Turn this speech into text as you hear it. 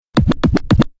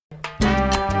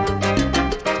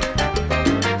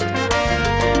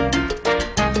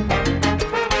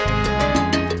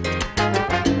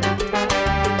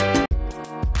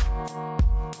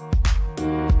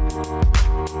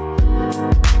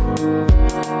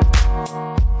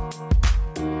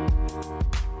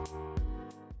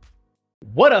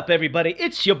What up, everybody?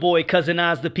 It's your boy, Cousin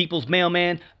Oz, the People's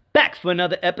Mailman, back for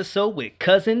another episode with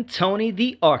Cousin Tony,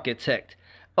 the Architect.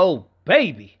 Oh,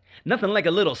 baby, nothing like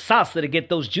a little salsa to get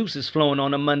those juices flowing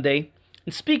on a Monday.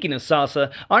 And speaking of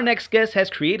salsa, our next guest has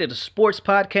created a sports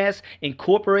podcast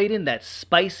incorporating that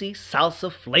spicy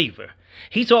salsa flavor.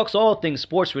 He talks all things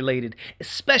sports related,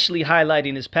 especially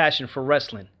highlighting his passion for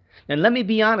wrestling. And let me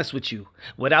be honest with you,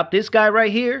 without this guy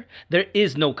right here, there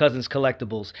is no Cousins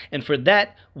Collectibles, and for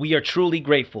that, we are truly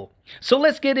grateful. So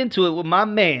let's get into it with my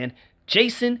man,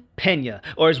 Jason Pena,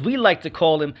 or as we like to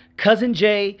call him, Cousin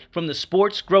Jay from the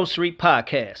Sports Grocery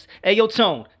Podcast. Hey, yo,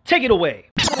 Tone, take it away.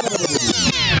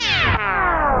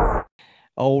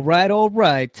 All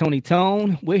right, Tony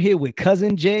Tone. We're here with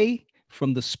Cousin Jay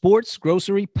from the Sports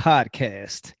Grocery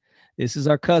Podcast. This is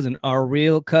our cousin, our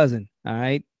real cousin, all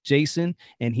right? Jason,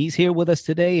 and he's here with us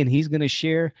today, and he's going to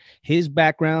share his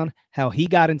background, how he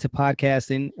got into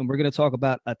podcasting, and we're going to talk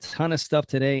about a ton of stuff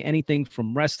today, anything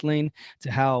from wrestling to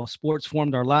how sports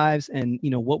formed our lives and, you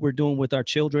know, what we're doing with our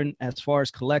children as far as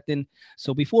collecting.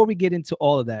 So before we get into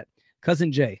all of that,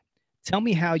 Cousin Jay, tell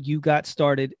me how you got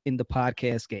started in the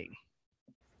podcast game.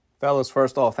 Fellas,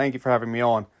 first off, thank you for having me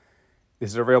on. This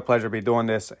is a real pleasure to be doing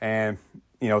this and,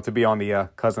 you know, to be on the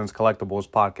Cousins Collectibles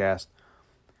podcast.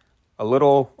 A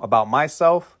little about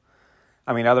myself.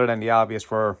 I mean, other than the obvious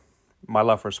for my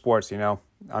love for sports, you know,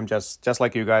 I'm just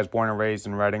like you guys, born and raised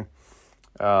in Reading.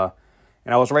 And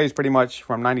I was raised pretty much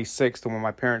from 96 to when my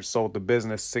parents sold the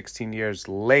business 16 years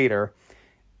later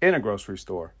in a grocery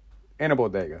store, in a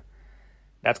bodega.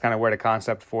 That's kind of where the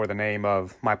concept for the name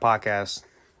of my podcast,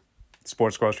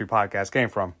 Sports Grocery Podcast, came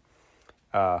from.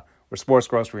 Or sports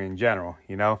grocery in general,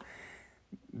 you know.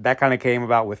 That kind of came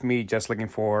about with me just looking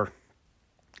for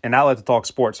an outlet to talk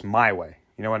sports my way.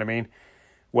 You know what I mean?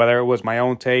 Whether it was my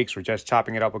own takes or just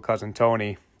chopping it up with Cousin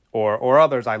Tony or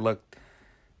others, I looked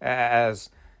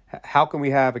as how can we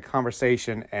have a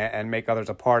conversation and make others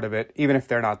a part of it, even if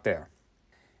they're not there.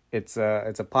 It's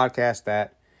a podcast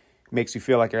that makes you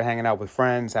feel like you're hanging out with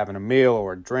friends, having a meal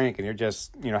or a drink, and you're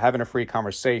just, you know, having a free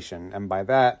conversation. And by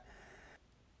that,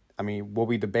 I mean, will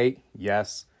we debate?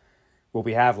 Yes. Will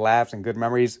we have laughs and good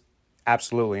memories?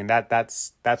 Absolutely. And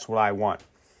that's what I want.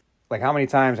 Like, how many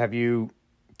times have you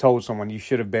told someone you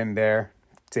should have been there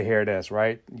to hear this,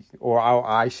 right? Or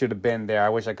I should have been there. I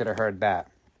wish I could have heard that.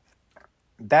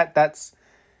 That's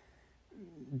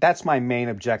my main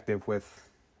objective with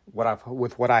what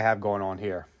I have going on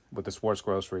here with the Sports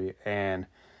Grocery. And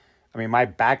I mean, my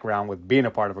background with being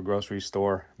a part of a grocery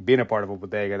store, being a part of a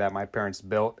bodega that my parents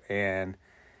built, and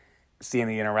seeing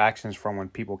the interactions from when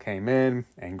people came in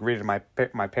and greeted my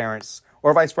parents,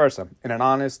 or vice versa, in an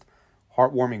honest,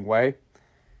 heartwarming way.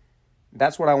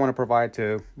 That's what I want to provide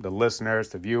to the listeners,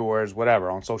 to viewers,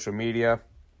 whatever, on social media.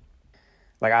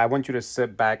 Like, I want you to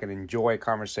sit back and enjoy a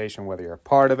conversation, whether you're a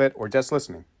part of it or just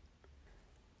listening.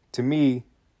 To me,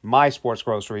 my Sports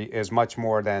Grocery is much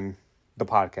more than the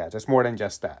podcast. It's more than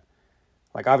just that.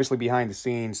 Like, obviously, behind the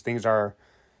scenes,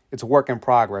 it's a work in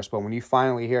progress, but when you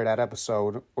finally hear that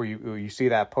episode or you see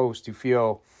that post, you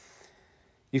feel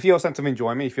a sense of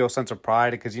enjoyment, you feel a sense of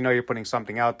pride, because you know you're putting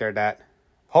something out there that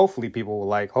hopefully people will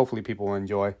like, hopefully people will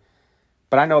enjoy.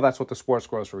 But I know that's what the Sports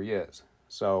Grocery is.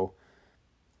 So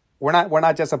we're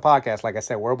not just a podcast, like I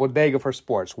said. We're a bodega for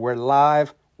sports. We're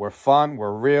live, we're fun,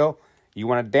 we're real. You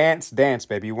want to dance,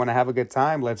 baby. You want to have a good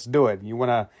time, let's do it. You want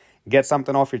to get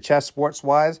something off your chest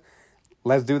sports-wise,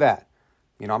 let's do that.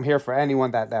 You know, I'm here for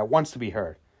anyone that wants to be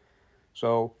heard.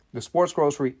 So the Sports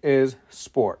Grocery is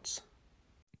sports.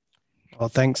 Well,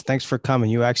 thanks for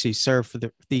coming. You actually served for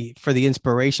the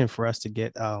inspiration for us to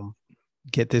get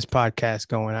this podcast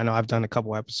going. I know I've done a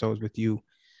couple episodes with you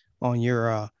on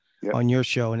your on your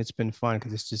show, and it's been fun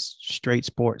because it's just straight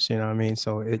sports. You know what I mean?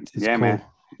 So it's cool. Man.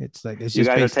 It's like it's you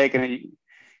just guys are taking it.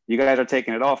 You guys are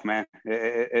taking it off, man.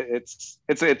 It's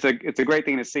a great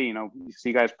thing to see. You know, you see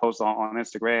you guys post on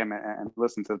Instagram and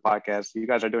listen to the podcast. You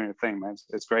guys are doing your thing, man.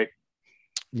 It's great.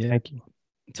 Yeah, thank you.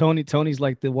 Tony's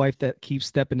like the wife that keeps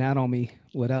stepping out on me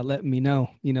without letting me know.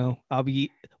 You know, I'll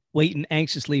be waiting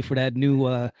anxiously for that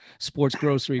new Sports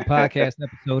Grocery Podcast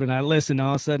episode, and I listen.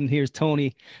 All of a sudden, here's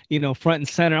Tony, you know, front and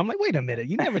center. I'm like, wait a minute,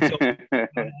 you never told me about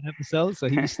that episode. So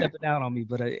he was stepping out on me,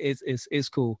 but it's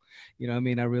cool. You know what I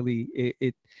mean? I really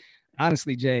it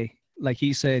honestly, Jay, like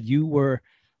he said, you were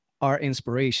our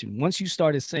inspiration. Once you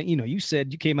started saying, you know, you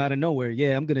said you came out of nowhere.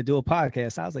 Yeah, I'm gonna do a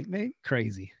podcast. I was like, man,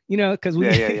 crazy. You know, because we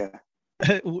yeah.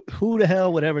 Who the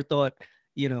hell would ever thought,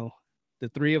 you know, the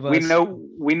three of us.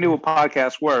 We knew what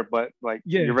podcasts were, but like,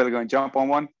 you're really going to jump on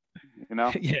one, you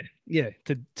know? Yeah.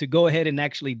 To go ahead and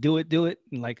actually do it.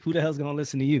 And like, who the hell's going to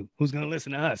listen to you? Who's going to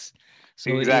listen to us? So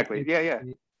exactly. Yeah.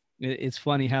 It's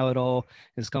funny how it all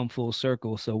has come full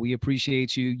circle. So we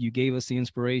appreciate you. You gave us the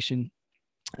inspiration.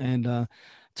 And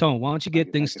Tone, why don't you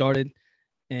get things started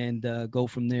and go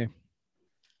from there?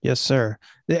 Yes, sir.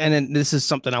 And then this is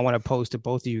something I want to pose to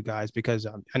both of you guys because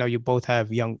I know you both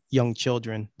have young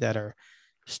children that are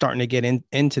starting to get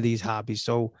into these hobbies.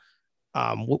 So,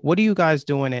 what are you guys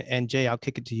doing? And Jay, I'll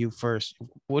kick it to you first.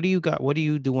 What are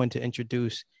you doing to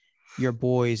introduce your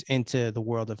boys into the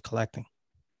world of collecting?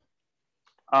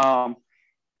 Well,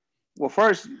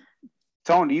 first,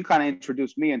 Tony, you kind of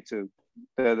introduced me into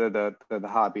the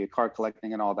hobby of card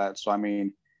collecting and all that. So I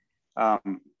mean,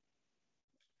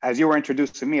 as you were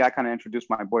introducing me, I kind of introduced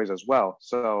my boys as well.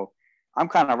 So I'm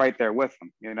kind of right there with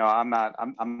them. You know, I'm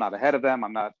not ahead of them.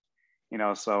 I'm not, you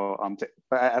know. So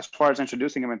but as far as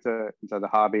introducing them into the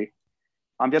hobby,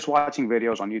 I'm just watching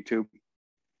videos on YouTube,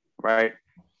 right?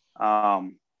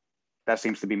 That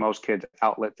seems to be most kids'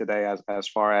 outlet today as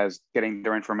far as getting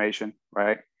their information,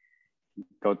 right?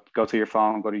 Go to your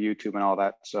phone, go to YouTube and all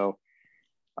that. So,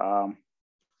 and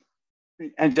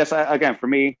just again, for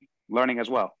me, learning as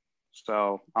well.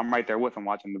 So I'm right there with them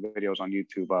watching the videos on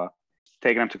YouTube,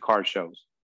 taking them to card shows,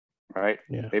 right?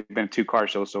 Yeah. They've been to 2 card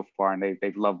shows so far and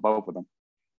they've loved both of them.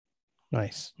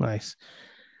 Nice.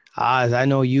 Oz, I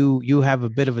know you have a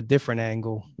bit of a different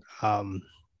angle.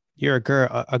 You're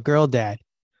a girl dad.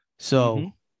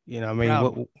 So, you know, I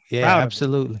mean, Proud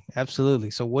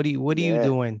absolutely. So what are you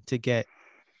doing to get,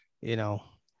 you know,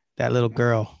 that little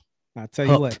girl? I'll tell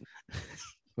you what.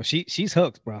 Well, she's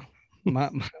hooked, bro.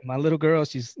 My little girl,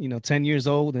 she's 10 years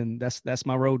old, and that's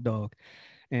my road dog,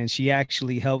 and she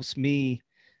actually helps me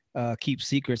keep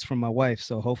secrets from my wife.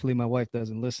 So hopefully my wife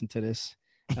doesn't listen to this.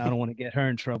 I don't want to get her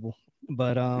in trouble.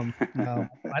 But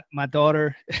my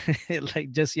daughter,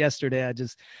 like just yesterday,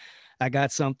 I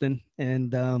got something,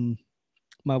 and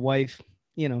my wife,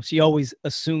 she always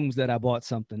assumes that I bought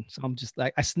something. So I'm just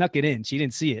like, I snuck it in. She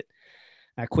didn't see it.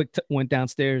 I went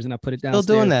downstairs and I put it downstairs.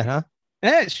 Still doing that, huh?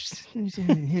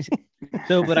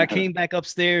 So, but I came back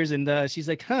upstairs and she's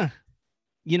like, huh,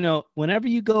 whenever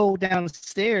you go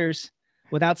downstairs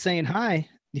without saying hi,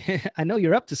 I know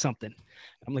you're up to something.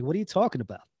 I'm like, what are you talking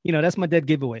about? That's my dead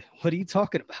giveaway. What are you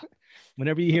talking about?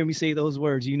 Whenever you hear me say those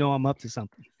words, I'm up to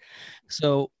something.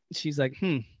 So she's like,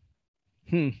 and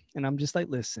I'm just like,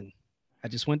 listen, I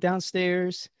just went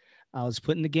downstairs. I was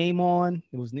putting the game on.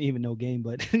 It wasn't even no game,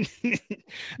 but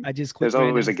I just quit. There's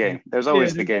always a game. There's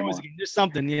always the game on. There's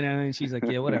something, and she's like,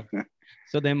 yeah, whatever.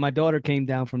 So then my daughter came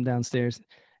down from downstairs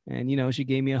and, she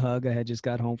gave me a hug. I had just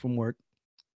got home from work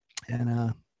and,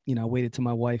 I waited till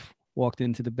my wife walked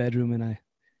into the bedroom and I,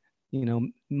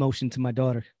 motioned to my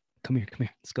daughter, come here,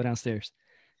 let's go downstairs.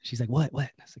 She's like, what? I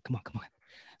said, come on.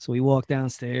 So we walked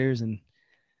downstairs and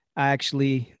I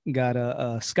actually got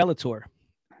a Skeletor.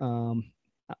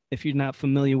 If you're not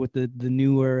familiar with the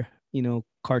newer,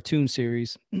 cartoon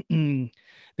series,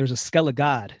 there's a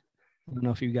Skelegod. I don't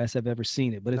know if you guys have ever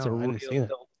seen it, but it's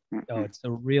it's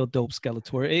a real dope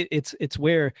Skeletor. It's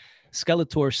where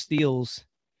Skeletor steals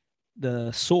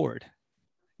the sword,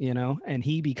 and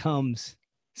he becomes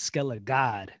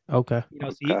Skelegod. Okay.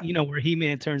 Where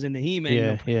He-Man turns into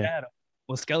He-Man. Yeah.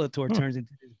 Well, Skeletor turns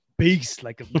into this beast,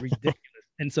 like a ridiculous.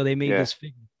 And so they made this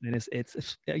figure, and it's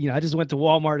I just went to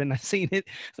Walmart and I seen it.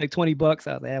 It's like $20.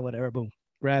 I was like, whatever, boom,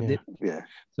 grabbed it. Yeah.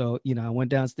 So I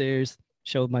went downstairs,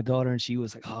 showed my daughter, and she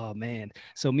was like, oh man.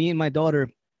 So me and my daughter,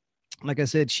 like I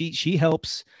said, she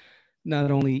helps not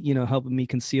only helping me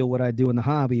conceal what I do in the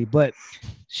hobby, but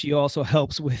she also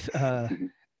helps with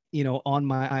on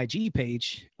my IG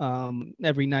page.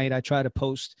 Every night I try to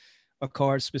post a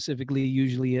card, specifically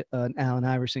usually an Allen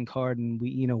Iverson card, and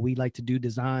we like to do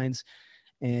designs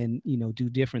and do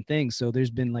different things. So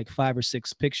there's been like 5 or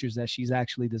 6 pictures that she's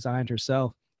actually designed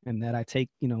herself and that I take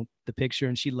the picture,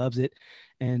 and she loves it,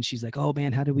 and she's like, oh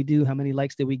man, how did we do, how many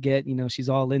likes did we get? She's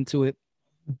all into it.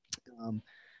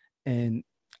 And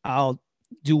I'll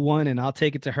do one and I'll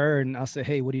take it to her and I'll say,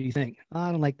 hey, what do you think? Oh,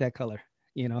 I don't like that color,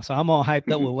 so I'm all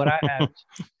hyped up with what I have.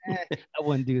 I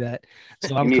wouldn't do that.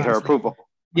 So I need her approval.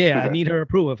 Yeah, I need her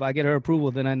approval. If I get her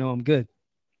approval, then I know I'm good.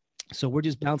 So we're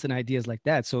just bouncing ideas like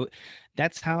that. So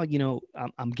that's how,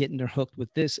 I'm getting her hooked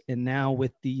with this. And now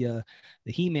with the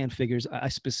He-Man figures, I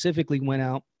specifically went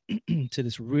out to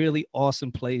this really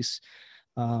awesome place.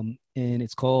 And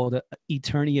it's called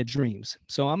Eternia Dreams.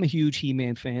 So I'm a huge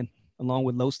He-Man fan, along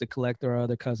with Los the Collector, our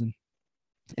other cousin.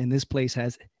 And this place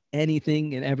has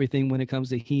anything and everything when it comes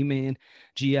to He-Man,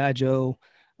 G.I. Joe,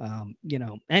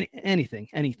 anything,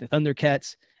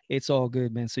 Thundercats. It's all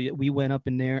good, man. So we went up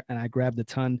in there and I grabbed a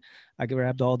ton. I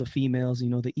grabbed all the females,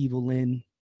 the Evil Lynn,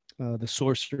 the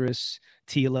Sorceress,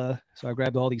 Tila. So I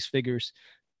grabbed all these figures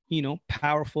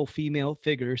powerful female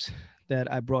figures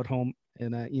that I brought home,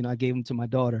 and I gave them to my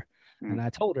daughter, and I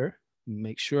told her,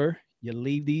 make sure you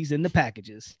leave these in the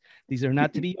packages. These are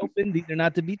not to be opened. These are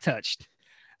not to be touched.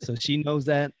 So she knows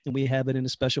that, and we have it in a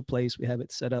special place. We have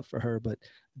it set up for her, but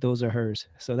those are hers.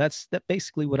 So that's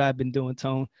basically what I've been doing,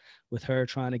 Tone, with her,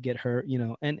 trying to get her,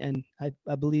 and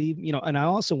I believe, and I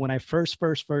also, when I first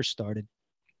started,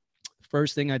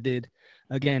 first thing I did,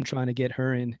 again, trying to get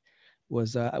her in,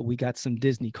 was we got some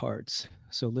Disney cards.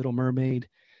 So Little Mermaid,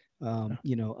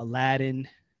 Aladdin.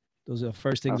 Those are the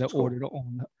first things That's I ordered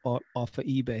off of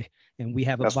eBay, and we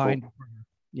have a That's binder cool. for her.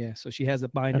 Yeah, so she has a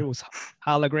binder with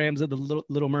holograms of the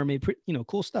Little Mermaid,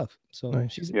 cool stuff. So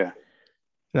Nice. she's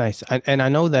nice. And I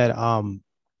know that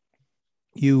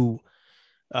you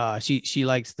she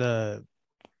likes the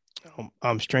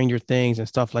Stranger Things and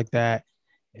stuff like that.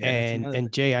 Yeah,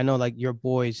 and Jay, I know like your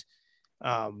boys,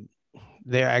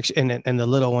 they're actually, and the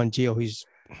little one Gio,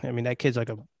 that kid's like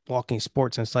a walking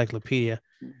sports encyclopedia.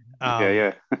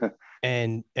 Yeah.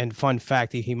 And fun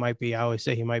fact, he might be, I always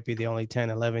say he might be the only 10,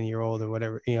 11-year-old or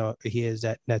whatever, he is,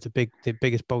 that's the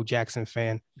biggest Bo Jackson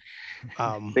fan.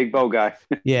 Big Bo guy.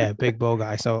 Yeah, big Bo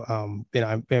guy. So,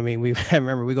 I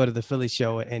remember we go to the Philly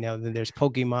show, and there's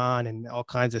Pokemon and all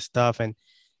kinds of stuff. And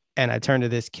I turned to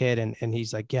this kid, and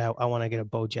he's like, yeah, I want to get a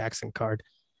Bo Jackson card.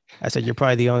 I said, you're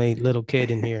probably the only little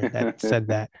kid in here that said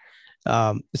that.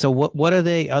 So what are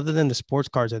they, other than the sports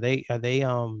cards, are they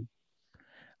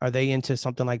into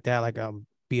something like that? Like,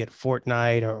 be it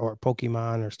Fortnite or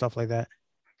Pokemon or stuff like that?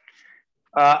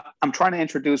 I'm trying to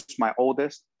introduce my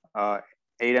oldest,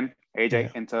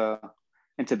 AJ, into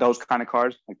those kind of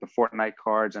cards, like the Fortnite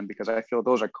cards. And because I feel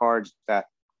those are cards that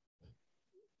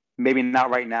maybe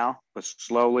not right now, but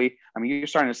slowly, you're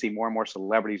starting to see more and more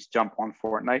celebrities jump on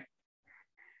Fortnite.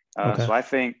 Okay. So I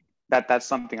think that's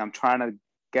something I'm trying to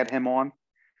get him on.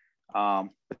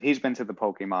 But he's been to the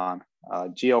Pokemon.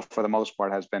 Gio, for the most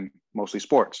part, has been mostly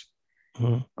sports,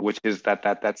 which is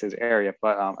that's his area.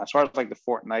 But as far as like the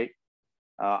Fortnite,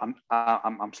 I'm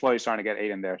slowly starting to get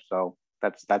Aiden there. So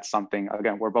that's something.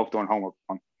 Again, we're both doing homework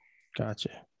on. Gotcha.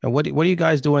 And what are you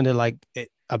guys doing to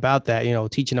about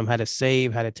that? Teaching them how to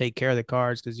save, how to take care of the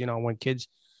cards, because when kids,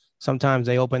 sometimes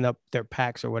they open up their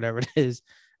packs or whatever it is,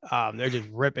 they're just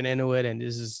ripping into it, and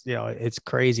this is it's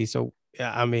crazy. So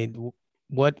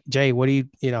Jay, what do you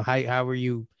how are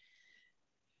you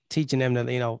teaching them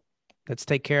to let's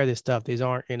take care of this stuff? These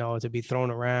aren't to be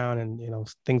thrown around, and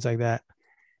things like that.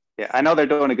 Yeah, I know they're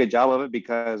doing a good job of it,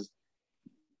 because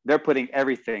they're putting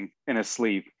everything in a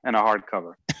sleeve and a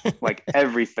hardcover, like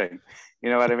everything.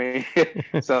 You know what I mean?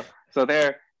 So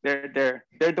they're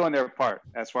doing their part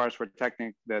as far as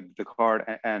protecting the card.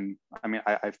 And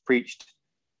I've preached,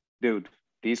 dude,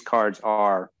 these cards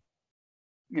are,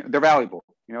 they're valuable.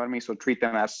 You know what I mean? So treat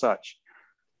them as such.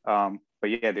 But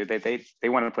yeah, they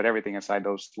want to put everything inside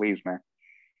those sleeves, man.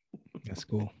 That's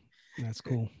cool.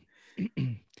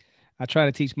 I try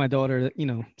to teach my daughter,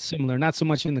 similar, not so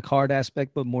much in the card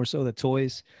aspect, but more so the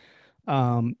toys.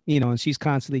 And she's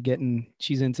constantly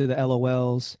she's into the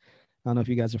LOLs. I don't know if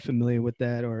you guys are familiar with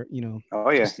that, or, Oh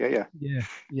yeah.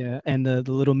 Yeah. And the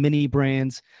little mini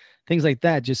brands, things like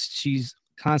that. Just, she's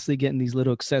constantly getting these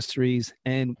little accessories.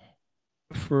 And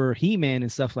for He-Man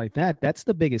and stuff like that, that's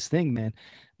the biggest thing, man.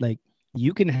 Like,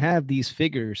 you can have these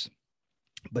figures,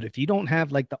 but if you don't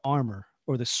have like the armor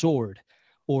or the sword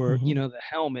or the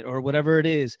helmet or whatever it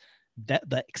is, that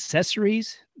the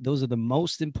accessories, those are the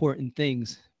most important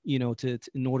things, to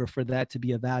in order for that to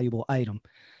be a valuable item.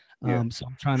 So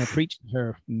I'm trying to preach to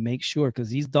her, make sure, because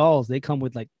these dolls, they come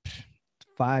with like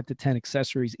 5 to 10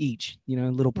 accessories each,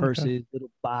 little purses,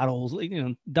 little bottles,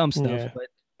 dumb stuff, but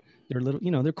they're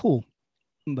little, they're cool.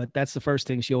 But that's the first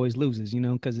thing she always loses,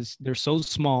 because they're so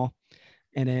small.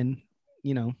 And then,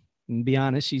 and be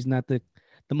honest, she's not the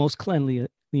most cleanly,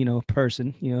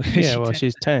 person, Yeah, well,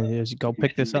 she's 10. Yeah, she go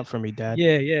pick this up for me, Dad.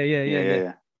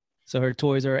 Yeah. So her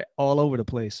toys are all over the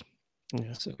place.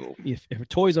 Yeah. So if her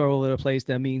toys are all over the place,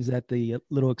 that means that the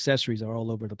little accessories are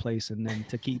all over the place, and then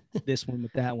to keep this one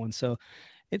with that one. So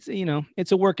it's,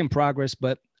 it's a work in progress,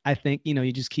 but I think,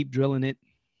 you just keep drilling it.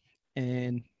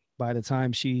 And by the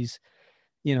time she's,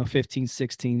 15,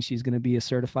 16, she's going to be a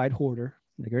certified hoarder.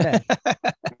 Like her dad.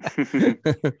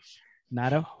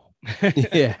 Not a.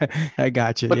 Yeah, I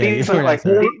got you. But yeah, these are like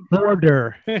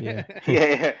hoarder.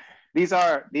 Yeah. These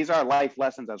are life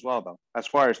lessons as well, though, as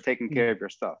far as taking care of your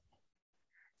stuff.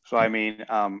 So I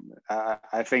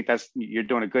think you're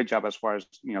doing a good job as far as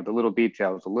the little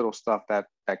details, the little stuff that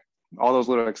all those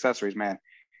little accessories, man.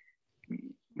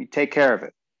 You take care of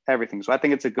it, everything. So I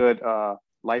think it's a good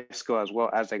life skill as well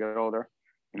as they get older.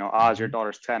 Oz, your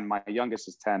daughter's 10, my youngest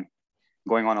is 10.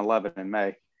 going on 11 in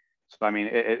May. So, I mean,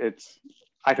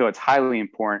 I feel it's highly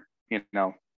important,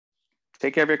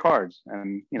 take care of your cards.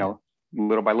 And,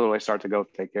 little by little, they start to go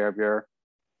take care of your,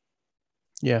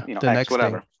 the X, next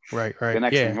whatever. thing. Right. The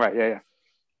next thing. Right. Yeah.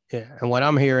 Yeah. And what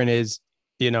I'm hearing is,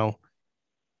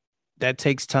 that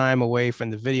takes time away from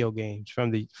the video games,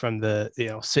 from the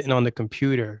sitting on the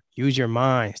computer. Use your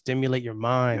mind, stimulate your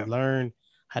mind, learn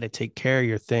how to take care of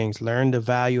your things, learn the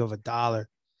value of $1,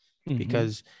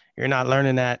 because you're not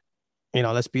learning that,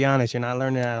 let's be honest, you're not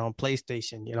learning that on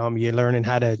PlayStation. You're learning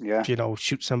how to,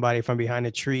 shoot somebody from behind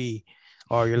a tree,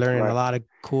 or you're learning a lot of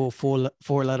cool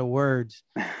four-letter words.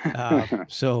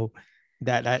 So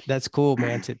that's cool,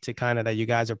 man, to kind of that you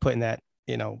guys are putting that,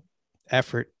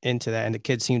 effort into that, and the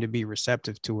kids seem to be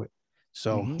receptive to it.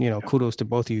 So, kudos to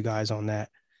both of you guys on that.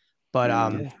 But,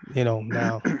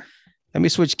 now let me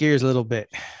switch gears a little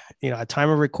bit. At time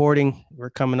of recording, we're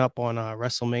coming up on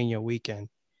WrestleMania weekend.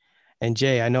 And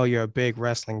Jay, I know you're a big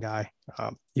wrestling guy.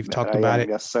 You've talked about it.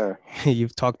 Yes, sir.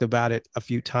 You've talked about it a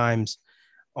few times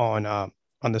on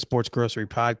the Sports Grocery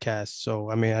podcast.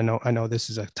 So, I mean, I know this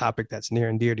is a topic that's near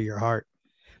and dear to your heart.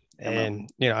 And,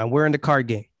 and we're in the card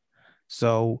game.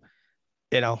 So,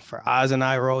 for Oz and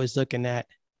I, we're always looking at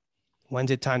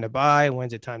when's it time to buy,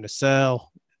 when's it time to sell,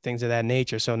 things of that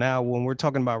nature. So now when we're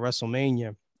talking about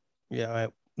WrestleMania,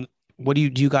 what do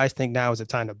you guys think now? Is it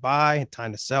time to buy,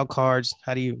 time to sell cards?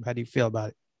 How do you feel about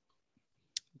it?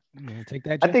 You want to take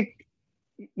that, Jay?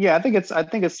 I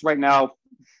think it's right now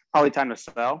probably time to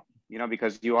sell,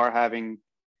 because you are having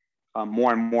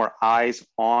more and more eyes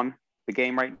on the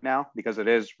game right now because it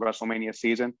is WrestleMania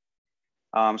season.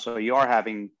 So you are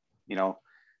having,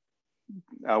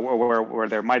 where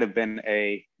there might have been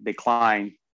a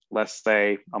decline, let's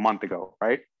say a month ago,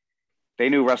 right? They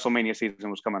knew WrestleMania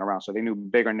season was coming around, so they knew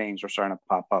bigger names were starting to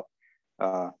pop up.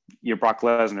 Your Brock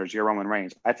Lesnar's, your Roman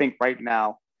Reigns. I think right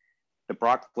now the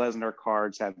Brock Lesnar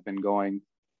cards have been going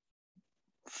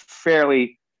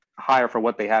fairly higher for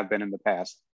what they have been in the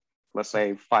past, let's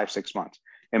say 5-6 months,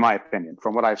 in my opinion,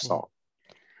 from what I've saw.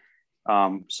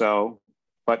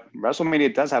 But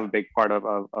WrestleMania does have a big part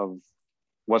of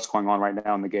what's going on right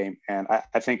now in the game. And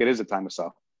I think it is a time to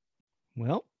sell.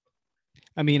 Well,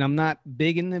 I mean, I'm not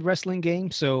big in the wrestling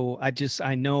game, so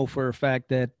I know for a fact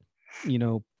that,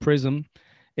 Prism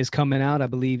is coming out, I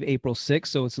believe, April 6th.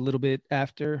 So it's a little bit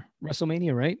after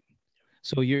WrestleMania, right?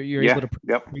 So you're able to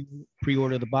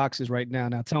pre-order the boxes right now.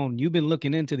 Now, Tone, you've been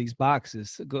looking into these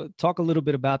boxes. Talk a little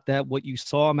bit about that, what you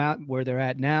saw them out, where they're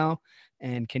at now,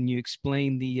 and can you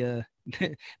explain the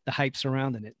the hype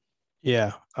surrounding it?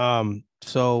 Yeah.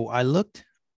 So I looked.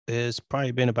 It's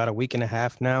probably been about a week and a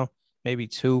half now, maybe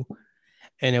 2,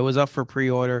 and it was up for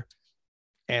pre-order,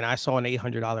 and I saw an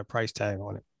 $800 price tag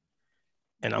on it.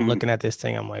 And I'm looking at this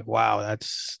thing. I'm like, wow,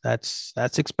 that's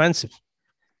expensive.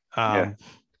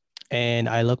 And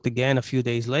I looked again a few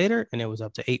days later, and it was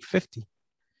up to $850.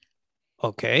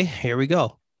 Okay, here we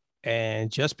go.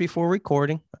 And just before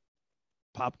recording,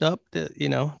 popped up the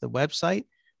website,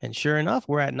 and sure enough,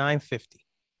 we're at $950.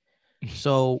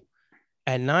 So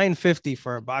at $950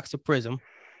 for a box of Prism,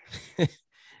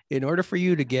 in order for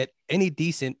you to get any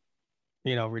decent,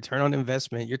 return on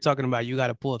investment, you're talking about you got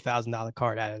to pull $1,000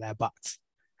 card out of that box.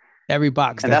 Every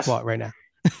box that's bought right now.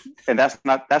 And that's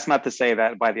not to say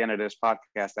that by the end of this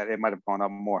podcast that it might have gone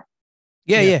up more.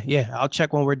 Yeah. I'll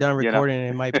check when we're done recording, and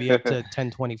it might be up to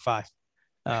 1025.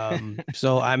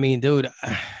 So I mean, dude,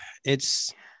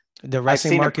 it's the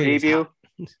wrestling market.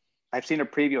 I've seen a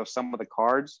preview of some of the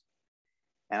cards,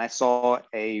 and I saw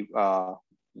a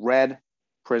red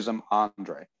Prism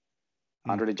Andre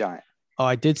the Giant. Oh,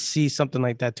 I did see something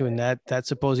like that too, and that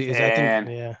supposedly is.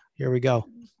 Yeah. Here we go.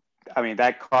 I mean,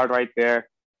 that card right there.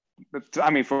 I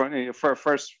mean, for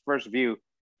first view,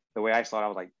 the way I saw it, I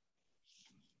was like,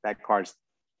 that card's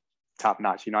top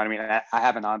notch. You know what I mean? I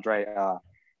have an Andre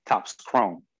Topps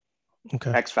Chrome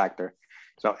X Factor.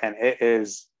 So, and it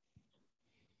is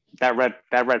that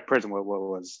red Prism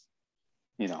was,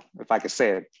 if I could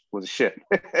say it, was shit.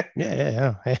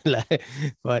 yeah.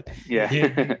 But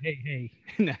hey.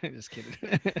 No, just kidding.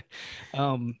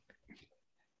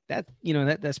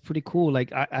 That's pretty cool.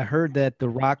 Like I heard that The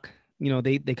Rock,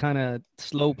 they kind of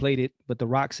slow played it, but The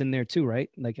Rock's in there too, right?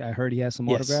 Like I heard he has some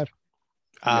autograph.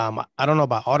 I don't know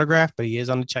about autograph, but he is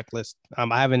on the checklist.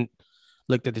 I haven't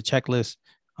looked at the checklist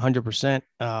 100%.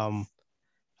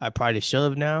 I probably should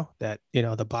have now that,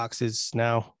 the box is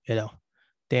now,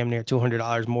 damn near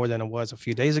 $200 more than it was a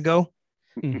few days ago.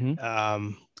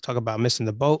 Talk about missing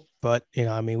the boat, but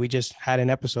we just had an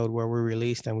episode where we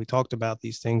released and we talked about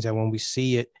these things, and when we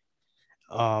see it,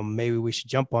 maybe we should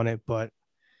jump on it. But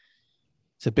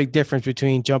It's a big difference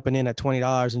between jumping in at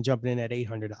 $20 and jumping in at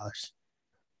 $800.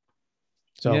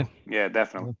 So yeah,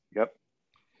 definitely. Yep.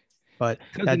 But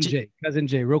Cousin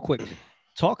Jay, real quick,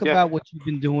 talk about what you've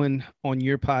been doing on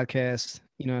your podcast.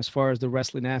 As far as the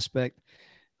wrestling aspect,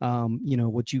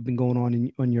 what you've been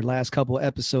going on your last couple of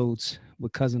episodes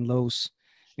with Cousin Los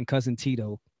and Cousin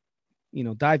Tito.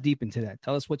 Dive deep into that.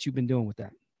 Tell us what you've been doing with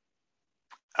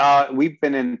that. We've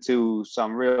been into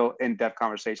some real in-depth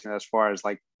conversation as far as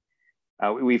like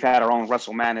we've had our own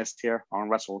Wrestle Madness here, our own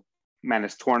Wrestle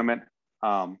Madness tournament.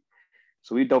 So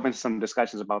we dove into some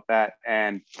discussions about that,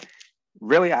 and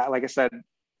really, like I said,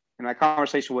 in my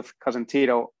conversation with Cousin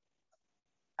Tito,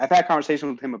 I've had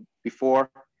conversations with him before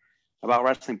about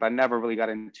wrestling, but I never really got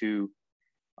into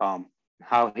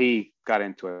how he got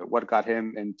into it, what got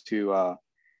him into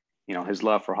his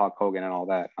love for Hulk Hogan and all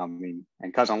that. I mean,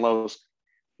 and Cousin Los,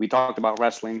 we talked about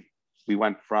wrestling. We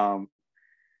went from,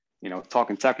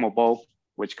 talking Tecmo Bowl,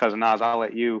 which Cousin Oz, I'll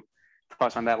let you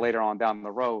touch on that later on down the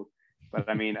road. But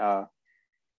I mean,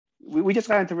 we just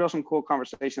got into some cool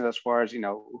conversations as far as,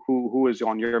 who is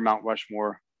on your Mount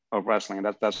Rushmore of wrestling.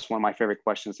 And that's one of my favorite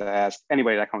questions to ask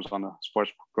anybody that comes on the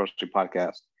Sports Grocery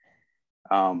podcast.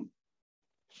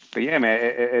 But yeah, man,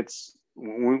 it's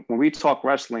when we talk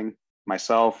wrestling,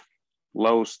 myself,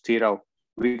 Los, Tito,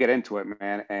 we get into it,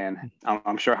 man. And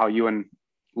I'm sure how you and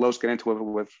Los get into it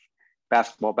with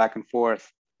basketball back and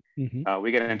forth. Mm-hmm.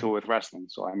 We get into it with wrestling.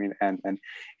 So, I mean, and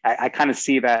I kind of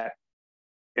see that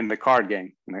in the card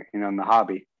game, in the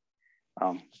hobby.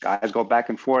 Guys go back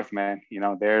and forth, man.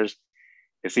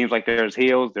 It seems like there's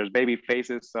heels, there's baby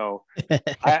faces. So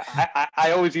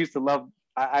I always used to love,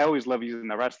 I always love using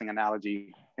the wrestling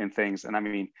analogy in things. And I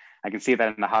mean, I can see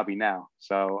that in the hobby now.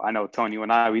 So I know Tony, you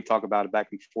and I, we talk about it back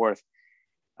and forth.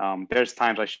 There's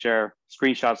times I share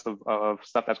screenshots of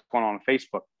stuff that's going on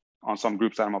Facebook on some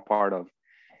groups that I'm a part of.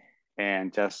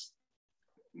 And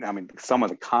some of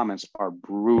the comments are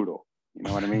brutal. You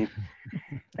know what I mean?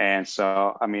 And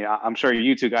so, I mean, I'm sure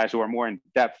you two guys who are more in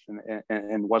depth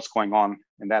in what's going on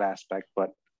in that aspect. But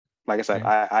like I said,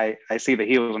 I see the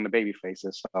heels and the baby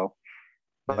faces. So,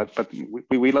 but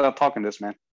we love talking this,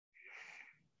 man.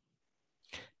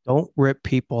 Don't rip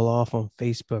people off on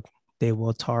Facebook. They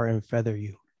will tar and feather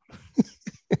you.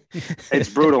 It's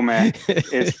brutal, man.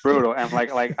 It's brutal. And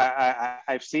like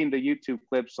I've seen the YouTube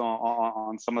clips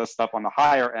on some of the stuff on the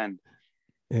higher end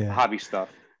hobby stuff.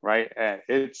 Right. And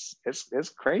it's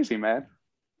crazy, man.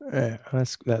 Yeah,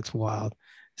 that's wild.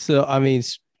 So, I mean,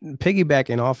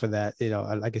 piggybacking off of that,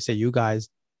 like I said, you guys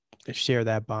share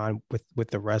that bond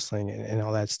with the wrestling and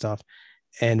all that stuff.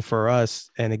 And for us,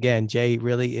 and again, Jay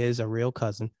really is a real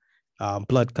cousin,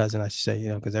 blood cousin, I should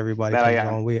say, because everybody that comes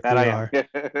on, we are,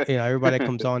 everybody that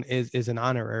comes on is an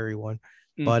honorary one.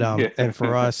 But, and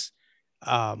for us,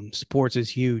 sports is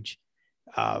huge.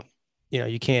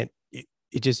 You can't,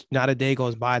 it just not a day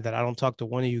goes by that I don't talk to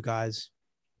one of you guys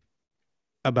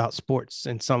about sports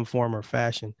in some form or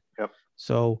fashion. Yep.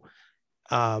 So,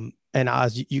 and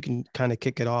Oz, you can kind of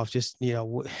kick it off. Just,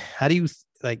 how do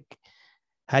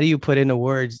you put into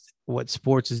words what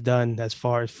sports has done as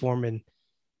far as forming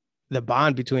the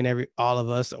bond between all of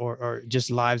us or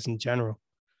just lives in general?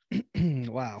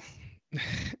 Wow.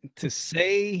 To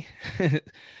say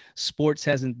sports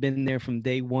hasn't been there from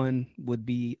day one would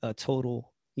be a total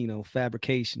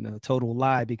fabrication, a total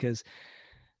lie, because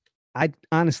I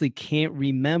honestly can't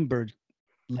remember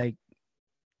like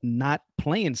not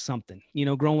playing something,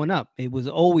 growing up. It was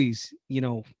always,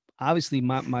 obviously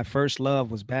my first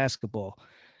love was basketball,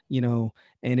 and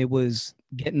it was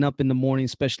getting up in the morning,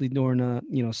 especially during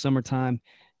summertime,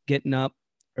 getting up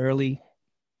early,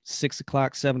 6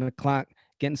 o'clock, 7 o'clock,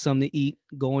 getting something to eat,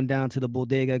 going down to the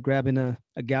bodega, grabbing a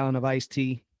gallon of iced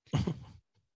tea,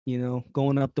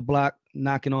 going up the block,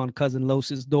 knocking on Cousin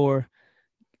Los's door,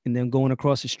 and then going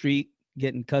across the street,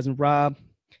 getting Cousin Rob,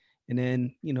 and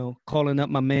then, calling up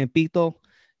my man Pito.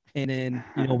 And then,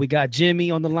 we got Jimmy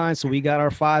on the line. So we got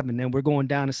our 5, and then we're going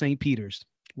down to St. Peter's.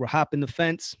 We're hopping the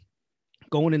fence,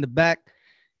 going in the back,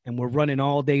 and we're running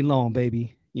all day long,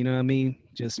 baby. You know what I mean?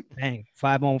 Just bang,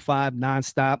 5-on-5,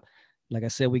 nonstop. Like I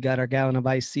said, we got our gallon of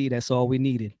iced tea. That's all we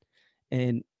needed.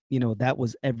 And, that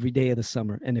was every day of the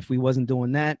summer. And if we wasn't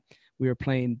doing that, we were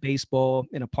playing baseball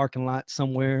in a parking lot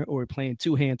somewhere, or we're playing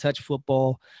 2-hand touch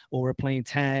football, or we're playing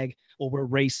tag, or we're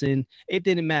racing. It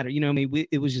didn't matter.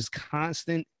 It was just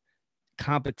constant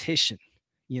competition,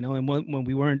 and when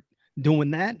we weren't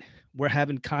doing that, we're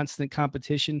having constant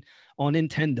competition on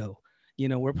Nintendo.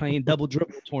 We're playing double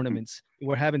dribble tournaments.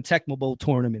 We're having Tecmo Bowl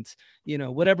tournaments,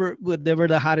 whatever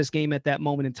the hottest game at that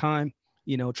moment in time,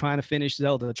 trying to finish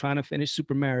Zelda, trying to finish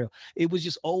Super Mario. It was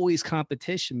just always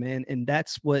competition, man. And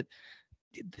that's what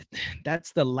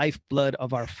that's the lifeblood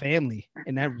of our family.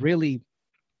 And that really,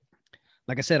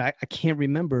 like I said, I can't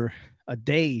remember a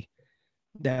day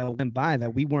that went by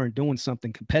that we weren't doing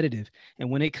something competitive. And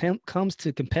when it comes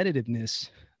to competitiveness,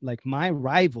 like my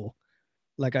rival,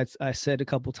 like I said a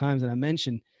couple times and I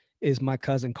mentioned, is my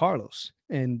cousin Carlos.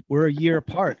 And we're a year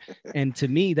apart. And to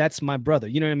me, that's my brother.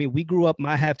 You know what I mean? We grew up,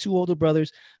 I have two older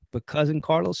brothers, but cousin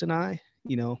Carlos and I,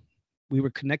 we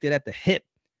were connected at the hip.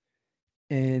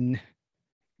 And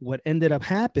what ended up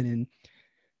happening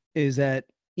is that,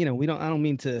 I don't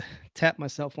mean to tap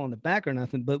myself on the back or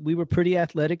nothing, but we were pretty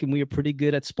athletic and we were pretty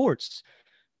good at sports,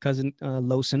 cousin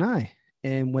Los and I.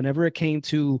 And whenever it came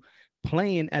to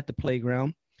playing at the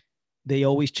playground, they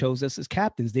always chose us as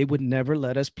captains. They would never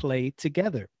let us play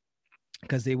together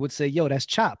because they would say, yo, that's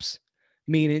chops.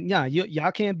 Meaning, yeah,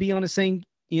 y'all can't be on the same,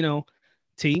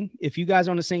 team. If you guys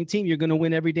are on the same team, you're going to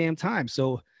win every damn time.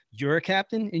 So you're a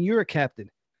captain and you're a captain.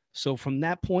 So from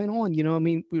that point on,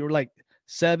 we were like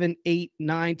 7, 8,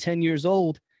 9, 10 years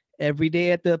old every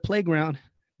day at the playground.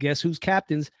 Guess who's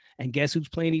captains and guess who's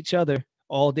playing each other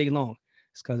all day long?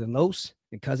 It's cousin Los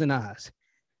and cousin Oz.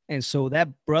 And so that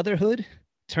brotherhood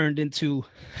turned into,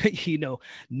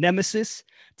 nemesis,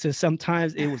 to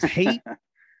sometimes it was hate.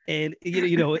 And,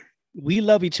 we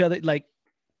love each other. Like,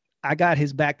 I got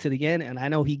his back to the end and I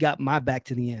know he got my back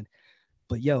to the end.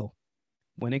 But yo,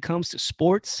 when it comes to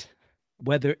sports,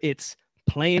 whether it's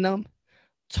playing them,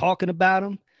 talking about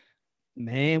them,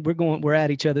 man, we're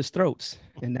at each other's throats.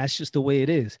 And that's just the way it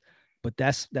is. But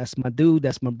that's my dude.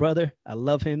 That's my brother. I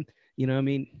love him. You know what I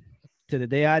mean? To the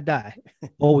day I die,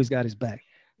 always got his back.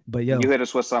 But yo, you hit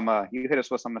us with some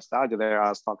nostalgia there. I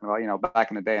was talking about, back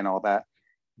in the day and all that.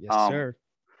 Yes, sir.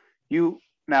 You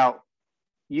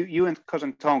and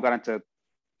cousin Tone got into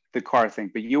the car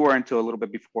thing, but you were into a little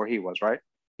bit before he was, right?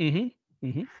 Mm-hmm.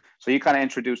 Mm-hmm. So you kind of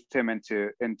introduced him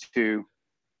into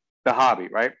the hobby,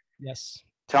 right? Yes.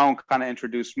 Tone kind of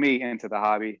introduced me into the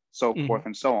hobby, so forth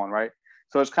and so on, right?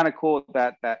 So it's kind of cool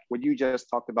that what you just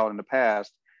talked about in the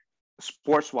past,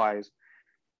 sports-wise,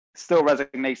 still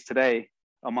resonates today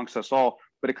amongst us all.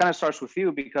 But it kind of starts with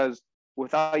you, because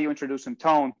without you introducing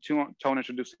Tone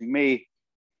introducing me,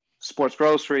 Sports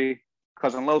Grocery,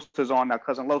 cousin Los is on now.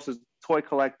 Cousin Los is toy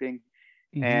collecting,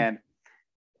 and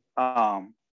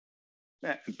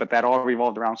but that all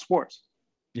revolved around sports.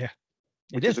 Yeah,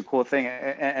 which is a cool thing.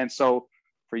 And so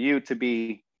for you to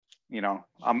be,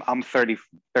 I'm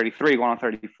 33 going on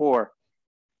 34,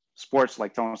 sports,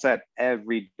 like Tone said,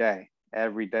 every day.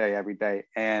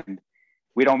 And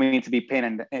we don't mean to be pain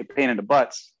in the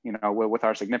butts, with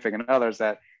our significant others,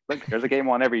 that look, there's a game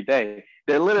on every day.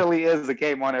 There literally is a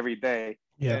game on every day.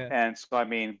 Yeah. And so, I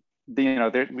mean,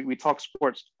 we talk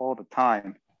sports all the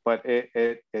time, but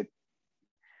it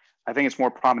I think it's more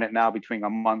prominent now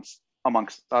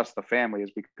amongst us, the family,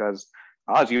 is because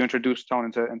Oz, you introduced Tone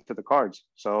into the cards.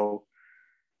 So,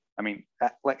 I mean, I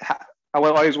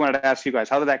always wanted to ask you guys,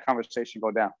 how did that conversation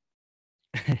go down?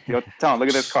 Tone, look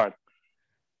at this card.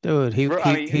 Dude,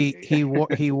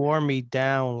 he wore me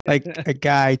down like a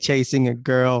guy chasing a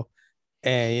girl,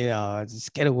 and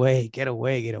just get away,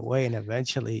 and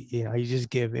eventually, you just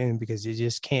give in because you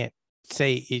just can't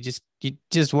say, you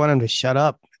just want him to shut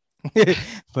up.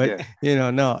 But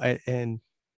no,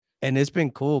 and it's been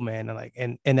cool, man.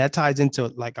 And that ties into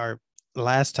like our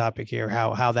last topic here,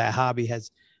 how that hobby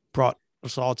has brought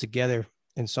us all together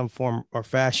in some form or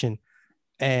fashion.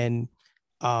 And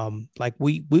like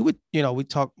we would, we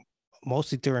talk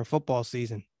mostly during football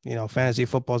season. Fantasy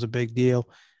football is a big deal.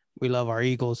 We love our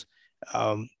Eagles.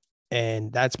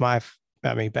 And that's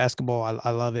basketball, I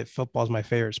love it. Football is my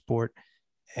favorite sport.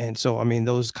 And so, I mean,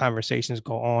 those conversations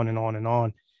go on and on and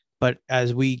on. But as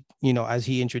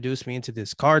he introduced me into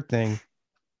this card thing,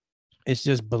 it's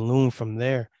just ballooned from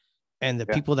there. And the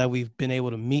people that we've been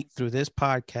able to meet through this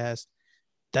podcast,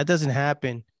 that doesn't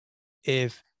happen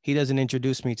if he doesn't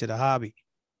introduce me to the hobby.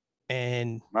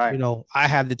 And, I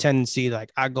have the tendency,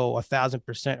 like, I go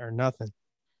 1,000% or nothing.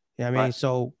 You know what I mean? Right.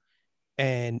 So,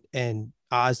 and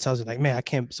Oz tells me, like, man,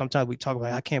 sometimes we talk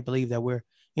about, I can't believe that we're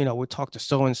talk to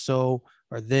so-and-so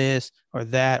or this or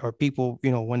that, or people,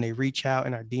 when they reach out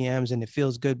in our DMs and it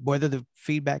feels good, whether the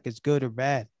feedback is good or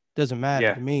bad, doesn't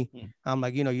matter to me. I'm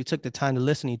like, you took the time to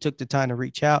listen, you took the time to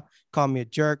reach out, call me a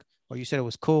jerk, or you said it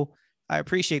was cool. I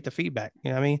appreciate the feedback.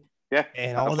 You know what I mean? Yeah.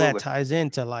 And all that ties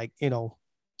into, like,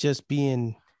 just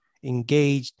being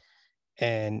engaged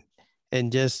and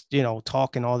just,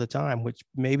 talking all the time, which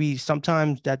maybe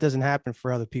sometimes that doesn't happen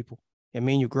for other people. I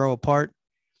mean, you grow apart.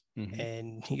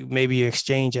 And you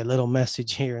exchange a little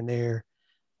message here and there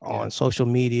on social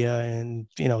media and,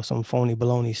 some phony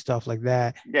baloney stuff like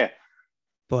that. Yeah.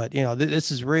 but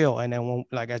this is real. And then when,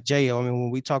 like at Jay, I mean,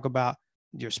 when we talk about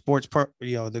your sports,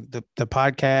 the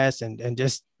podcast and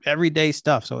just everyday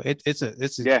stuff. So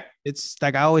it's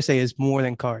like I always say, it's more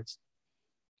than cards.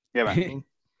 Yeah, man.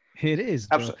 It is.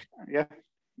 Bro. Absolutely. Yeah.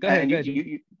 Go ahead.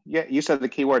 You said the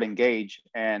keyword engage,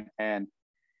 and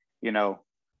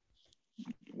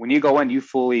when you go in, you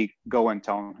fully go in,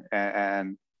 Tone,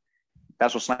 and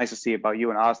that's what's nice to see about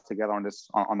you and us together on this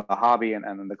on the hobby and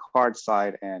the card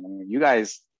side. And I mean, you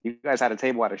guys had a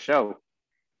table at a show,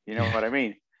 you know what I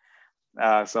mean?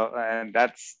 So and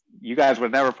that's, you guys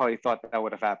would never probably thought that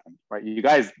would have happened, right? You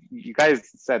guys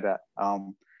said that,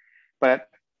 but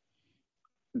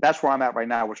that's where I'm at right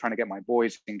now. We're trying to get my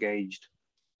boys engaged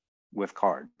with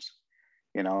cards.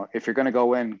 If you're going to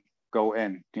go in,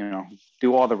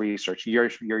 do all the research.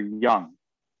 You're young,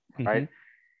 right?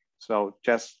 So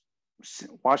just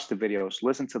watch the videos,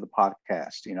 listen to the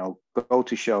podcast, go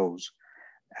to shows,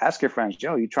 ask your friends,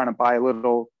 Joe, you trying to buy a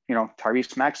little,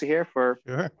 Tyrese Maxey here for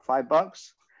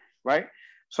 $5, right?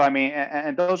 So, I mean,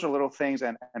 and those are little things.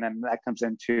 And then that comes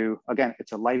into, again,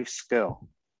 it's a life skill.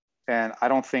 And I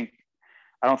don't think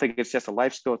it's just a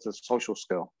life skill, it's a social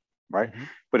skill, right?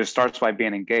 But it starts by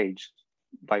being engaged,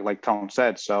 like Tone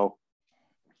said. So,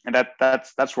 and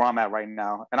that's where I'm at right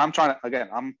now. And I'm trying to, again,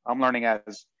 I'm learning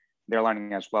as they're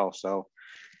learning as well. So,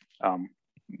 Tone,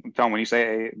 when you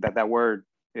say that word,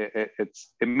 it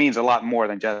means a lot more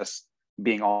than just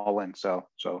being all in. So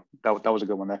that was a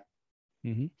good one there.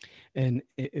 And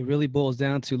it really boils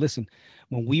down to, listen,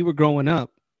 when we were growing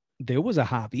up, there was a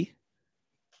hobby,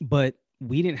 but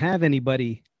we didn't have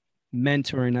anybody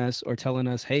mentoring us or telling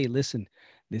us, hey, listen,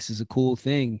 this is a cool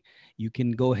thing. You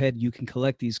can go ahead, you can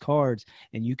collect these cards,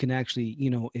 and you can actually,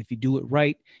 if you do it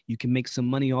right, you can make some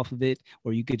money off of it,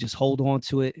 or you could just hold on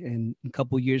to it. And a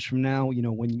couple of years from now,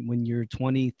 when you're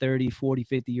 20, 30, 40,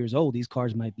 50 years old, these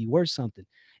cards might be worth something.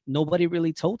 Nobody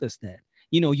really told us that.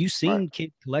 You seen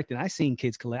kids collecting. I seen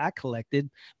kids collect. I collected,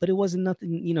 but it wasn't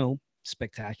nothing,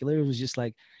 spectacular. It was just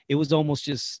like, it was almost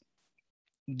just,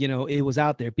 it was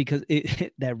out there because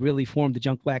that really formed the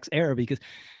junk wax era, because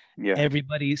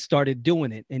everybody started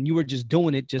doing it, and you were just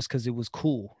doing it just because it was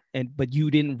cool. But you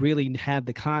didn't really have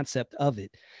the concept of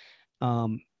it.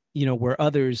 Where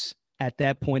others at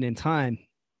that point in time,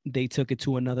 they took it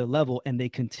to another level and they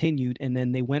continued, and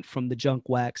then they went from the junk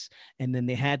wax, and then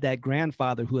they had that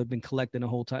grandfather who had been collecting the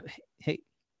whole time. Hey,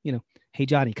 hey,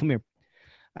 Johnny, come here.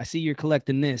 I see you're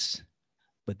collecting this,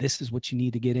 but this is what you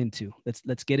need to get into.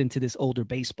 Let's get into this older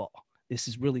baseball. This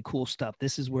is really cool stuff.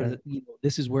 This is where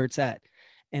this is where it's at.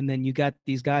 And then you got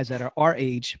these guys that are our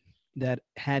age that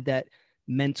had that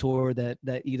mentor, that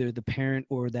either the parent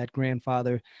or that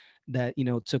grandfather that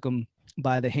took them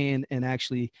by the hand and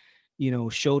actually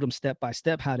showed them step by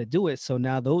step how to do it. So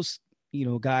now those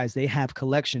guys, they have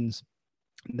collections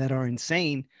that are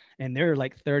insane, and they're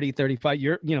like 30, 35,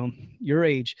 your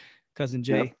age, cousin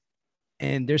Jay,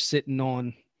 and they're sitting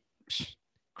on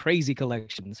crazy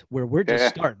collections where we're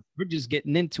just starting, we're just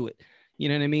getting into it. You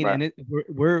know what I mean? Right. And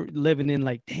we're living in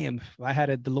like, damn, if I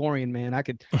had a DeLorean, man, I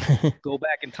could go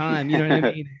back in time. You know what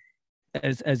I mean?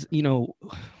 As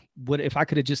what if I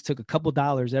could have just took a couple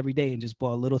dollars every day and just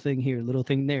bought a little thing here, a little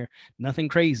thing there, nothing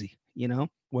crazy,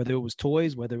 whether it was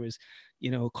toys, whether it was,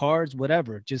 cards,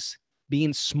 whatever, just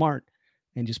being smart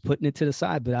and just putting it to the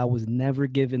side. But I was never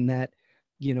given that,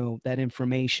 that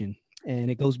information. And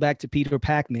it goes back to Peter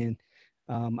Pac-Man.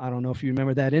 I don't know if you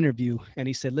remember that interview. And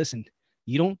he said, listen,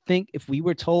 you don't think if we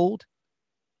were told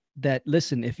that,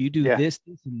 listen, if you do this,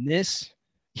 this, and this,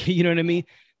 you know what I mean,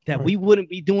 that we wouldn't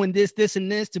be doing this, this,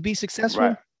 and this to be successful.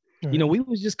 Right. We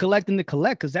was just collecting to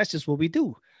collect because that's just what we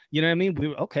do. You know what I mean? We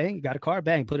were, okay, got a card,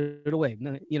 bang, put it away.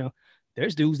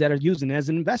 There's dudes that are using it as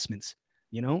investments,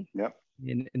 Yep.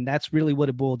 And that's really what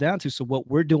it boiled down to. So what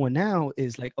we're doing now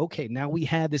is like, okay, now we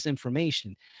have this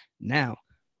information. Now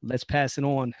let's pass it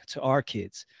on to our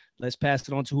kids. Let's pass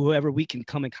it on to whoever we can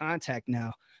come in contact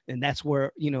now. And that's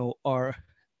where, our,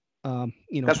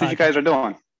 that's what you guys are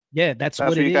doing. Yeah, that's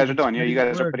what you guys are doing. You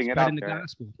guys are putting it out there. The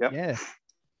gospel. Yep. Yeah.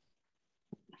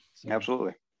 So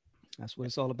absolutely. That's what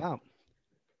it's all about.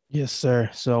 Yes, sir.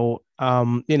 So,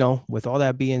 with all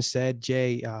that being said,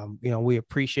 Jay, we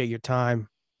appreciate your time.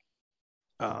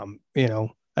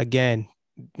 Again,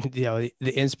 the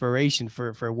inspiration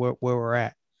for where we're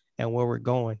at and where we're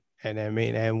going. And I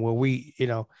mean, and where we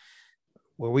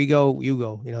go, you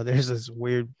go, there's this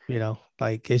weird,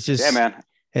 like, it's just, man,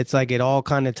 it's like, it all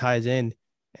kind of ties in,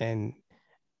 and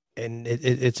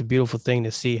it's a beautiful thing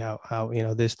to see how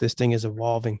this thing is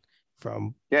evolving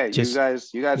from. Yeah. You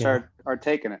guys are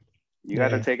taking it. You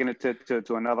guys are taking it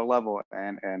to another level.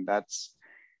 And that's,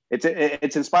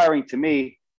 it's inspiring to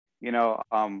me you know,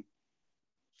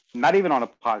 not even on a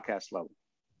podcast level,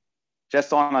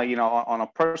 just on a, you know, on a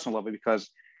personal level, because,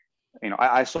 you know,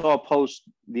 I saw a post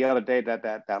the other day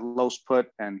that Los put,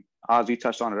 and Oz, you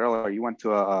touched on it earlier. You went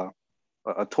to a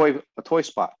toy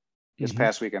spot this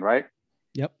past weekend, right?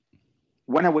 Yep.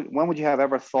 When would you have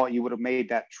ever thought you would have made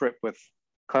that trip with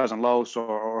cousin Los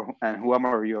and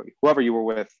whoever you were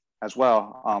with as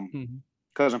well,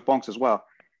 cousin Funks as well?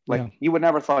 Like, you would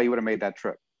never thought you would have made that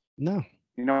trip. No.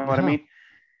 You know what I mean?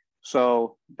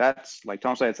 So that's, like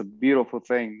Tom said, it's a beautiful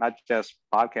thing, not just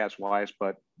podcast wise,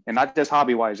 and not just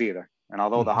hobby wise either. And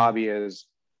although the hobby is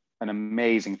an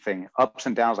amazing thing, ups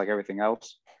and downs like everything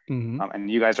else, and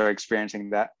you guys are experiencing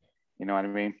that. You know what I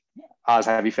mean? Oz,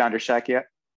 have you found your shack yet?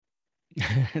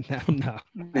 No.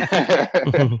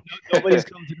 Nobody's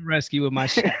come to the rescue with my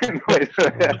shack. I'm waiting for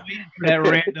that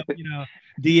random, you know,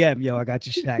 DM. Yo, I got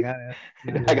your shack.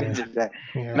 I got your shack.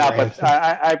 No, but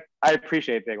I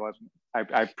appreciate it.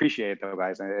 I appreciate it though,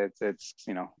 guys. And it's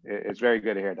you know, it's very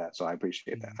good to hear that. So I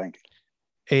appreciate that. Thank you.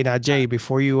 Hey, now Jay,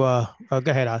 before you go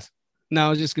ahead, Oz. No, I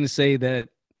was just gonna say that,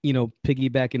 you know,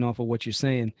 piggybacking off of what you're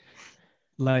saying,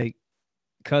 like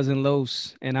cousin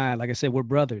Los and I, like I said, we're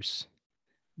brothers.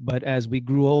 But as we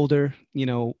grew older, you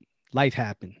know, life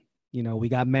happened. You know, we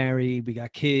got married, we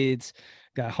got kids,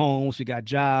 got homes, we got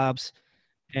jobs,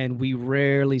 and we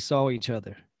rarely saw each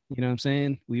other. You know what I'm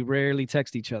saying? We rarely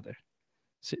text each other.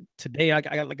 So today, I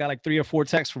got like 3 or 4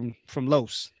 texts from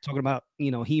Los talking about,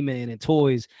 you know, He-Man and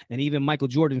toys and even Michael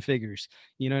Jordan figures.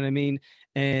 You know what I mean?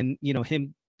 And, you know,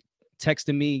 him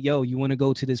texting me, yo, you want to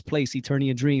go to this place,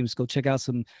 Eternia Dreams, go check out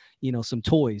some, you know, some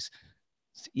toys.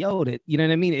 Yo, that, you know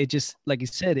what I mean? It just, like you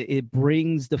said, it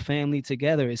brings the family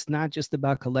together. It's not just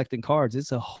about collecting cards.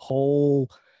 It's a whole,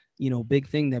 you know, big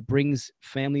thing that brings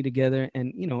family together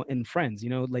and, you know, and friends, you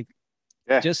know, like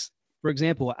just for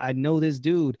example, I know this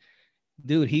dude,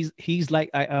 he's like,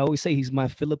 I always say he's my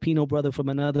Filipino brother from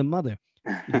another mother.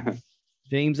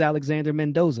 James Alexander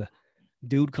Mendoza.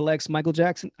 Dude collects Michael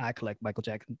Jackson. I collect Michael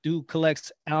Jackson. Dude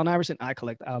collects Allen Iverson. I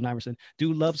collect Allen Iverson.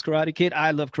 Dude loves Karate Kid. I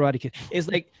love Karate Kid. It's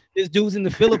like this dude's in the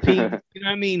Philippines, you know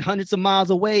what I mean? Hundreds of miles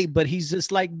away, but he's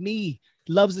just like me.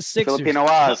 Loves the Sixers. Filipino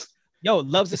Oz. Yo,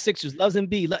 loves the Sixers. Loves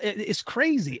Embiid. It's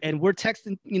crazy. And we're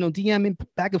texting, you know, DMing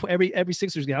back and forth every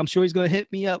Sixers game. I'm sure he's going to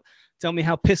hit me up, tell me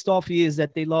how pissed off he is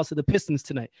that they lost to the Pistons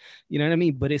tonight. You know what I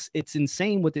mean? But it's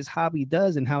insane what this hobby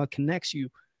does and how it connects you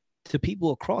to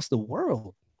people across the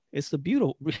world. It's a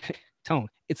beautiful Tone.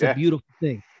 It's a beautiful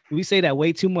thing. We say that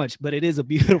way too much, but it is a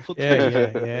beautiful thing.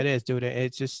 Yeah, it is, dude.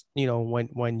 It's just, you know,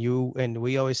 when you, and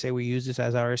we always say we use this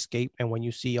as our escape. And when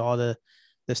you see all the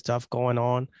stuff going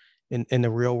on in the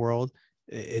real world,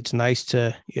 it's nice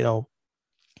to, you know,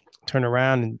 turn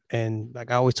around and like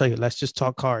I always tell you, let's just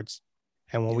talk cards.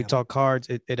 And when we talk cards,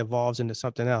 it evolves into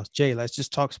something else. Jay, let's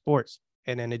just talk sports.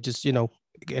 And then it just, you know,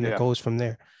 and it goes from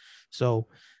there. So,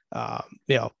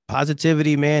 you know,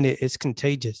 positivity, man, it's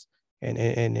contagious, and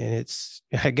it's,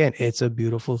 again, it's a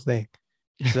beautiful thing.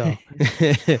 So,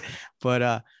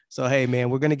 but so hey, man,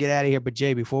 we're gonna get out of here. But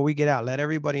Jay, before we get out, let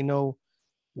everybody know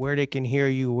where they can hear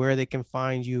you, where they can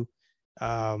find you,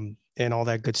 and all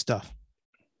that good stuff.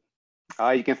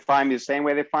 You can find me the same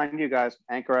way they find you guys: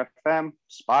 Anchor FM,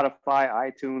 Spotify,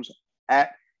 iTunes,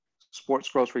 at Sports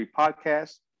Grocery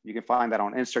Podcast. You can find that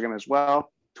on Instagram as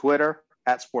well, Twitter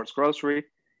at Sports Grocery.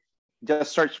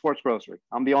 Just search Sports Grocery.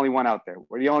 I'm the only one out there.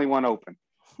 We're the only one open.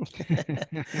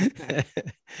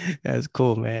 That's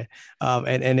cool, man.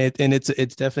 And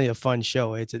it's definitely a fun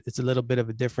show. It's a little bit of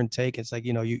a different take. It's like,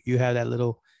 you know, you have that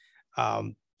little,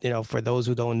 you know, for those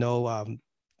who don't know,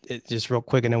 it just real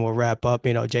quick, and then we'll wrap up.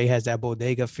 You know, Jay has that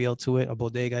bodega feel to it. A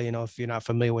bodega, you know, if you're not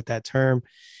familiar with that term,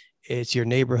 it's your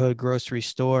neighborhood grocery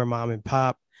store, mom and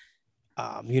pop.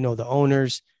 You know, the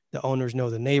owners know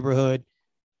the neighborhood.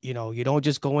 You know, you don't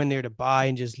just go in there to buy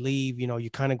and just leave. You know,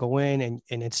 you kind of go in and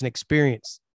it's an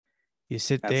experience. You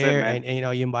sit there and, you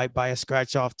know, you might buy a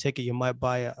scratch off ticket. You might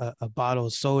buy a bottle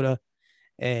of soda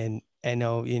and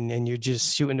you're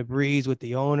just shooting the breeze with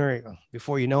the owner.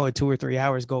 Before you know it, 2 or 3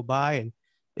 hours go by, and,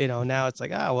 you know, now it's like,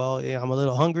 well, you know, I'm a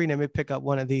little hungry. Let me pick up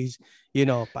one of these, you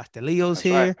know, pastelillos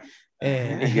here. Right.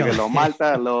 And give it a little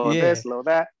malta, a little this, a little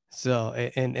that. So,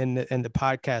 and the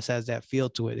podcast has that feel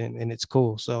to it, and it's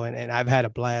cool. So, and I've had a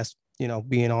blast, you know,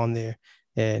 being on there.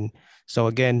 And so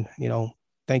again, you know,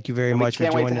 thank you very much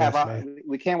for joining us, man.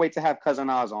 We can't wait to have Cousin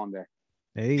Oz on there.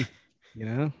 Hey, you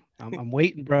know, I'm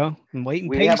waiting, bro. I'm waiting.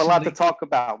 We have a lot to talk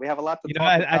about. We have a lot to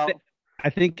talk about. I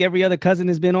think every other cousin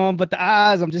has been on, but the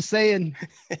Oz, I'm just saying.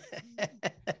 You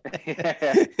know what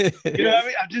I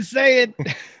mean? I'm just saying.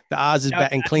 The Oz is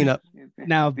batting cleanup.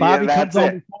 Now, if Bobby comes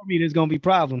on before me, there's going to be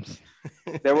problems.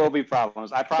 There will be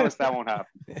problems. I promise that won't happen.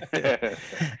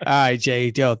 All right,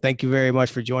 Jay. Yo, thank you very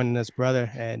much for joining us,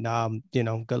 brother. And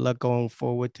good luck going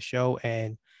forward with the show,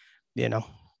 and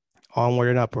onward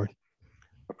and upward.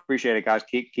 Appreciate it, guys.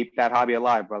 Keep that hobby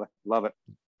alive, brother. Love it.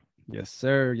 Yes,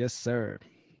 sir. Yes, sir.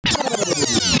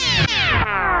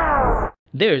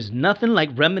 There's nothing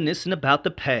like reminiscing about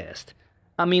the past.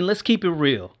 I mean, let's keep it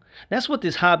real. That's what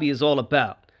this hobby is all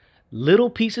about. Little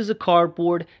pieces of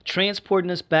cardboard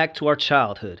transporting us back to our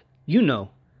childhood. You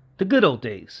know, the good old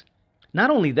days. Not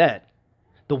only that,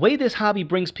 the way this hobby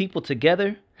brings people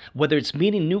together, whether it's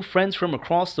meeting new friends from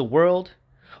across the world,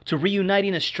 to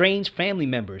reuniting estranged family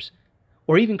members,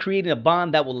 or even creating a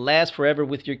bond that will last forever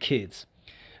with your kids.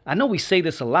 I know we say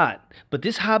this a lot, but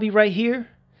this hobby right here,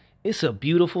 it's a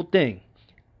beautiful thing.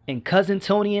 And Cousin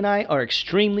Tony and I are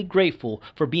extremely grateful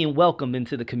for being welcomed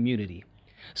into the community.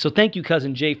 So thank you,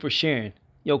 Cousin Jay, for sharing.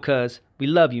 Yo, cuz, we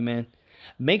love you, man.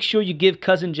 Make sure you give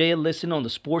Cousin Jay a listen on the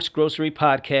Sports Grocery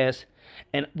Podcast.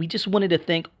 And we just wanted to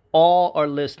thank all our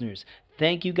listeners.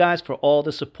 Thank you guys for all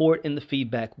the support and the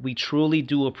feedback. We truly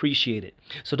do appreciate it.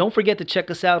 So don't forget to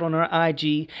check us out on our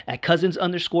IG at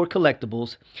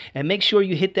cousins_collectibles. And make sure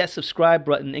you hit that subscribe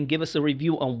button and give us a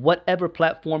review on whatever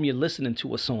platform you're listening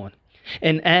to us on.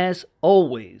 And as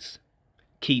always,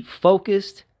 keep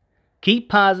focused, keep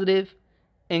positive,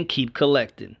 and keep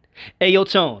collecting. Hey, yo,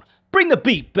 Tone, bring the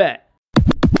beat back.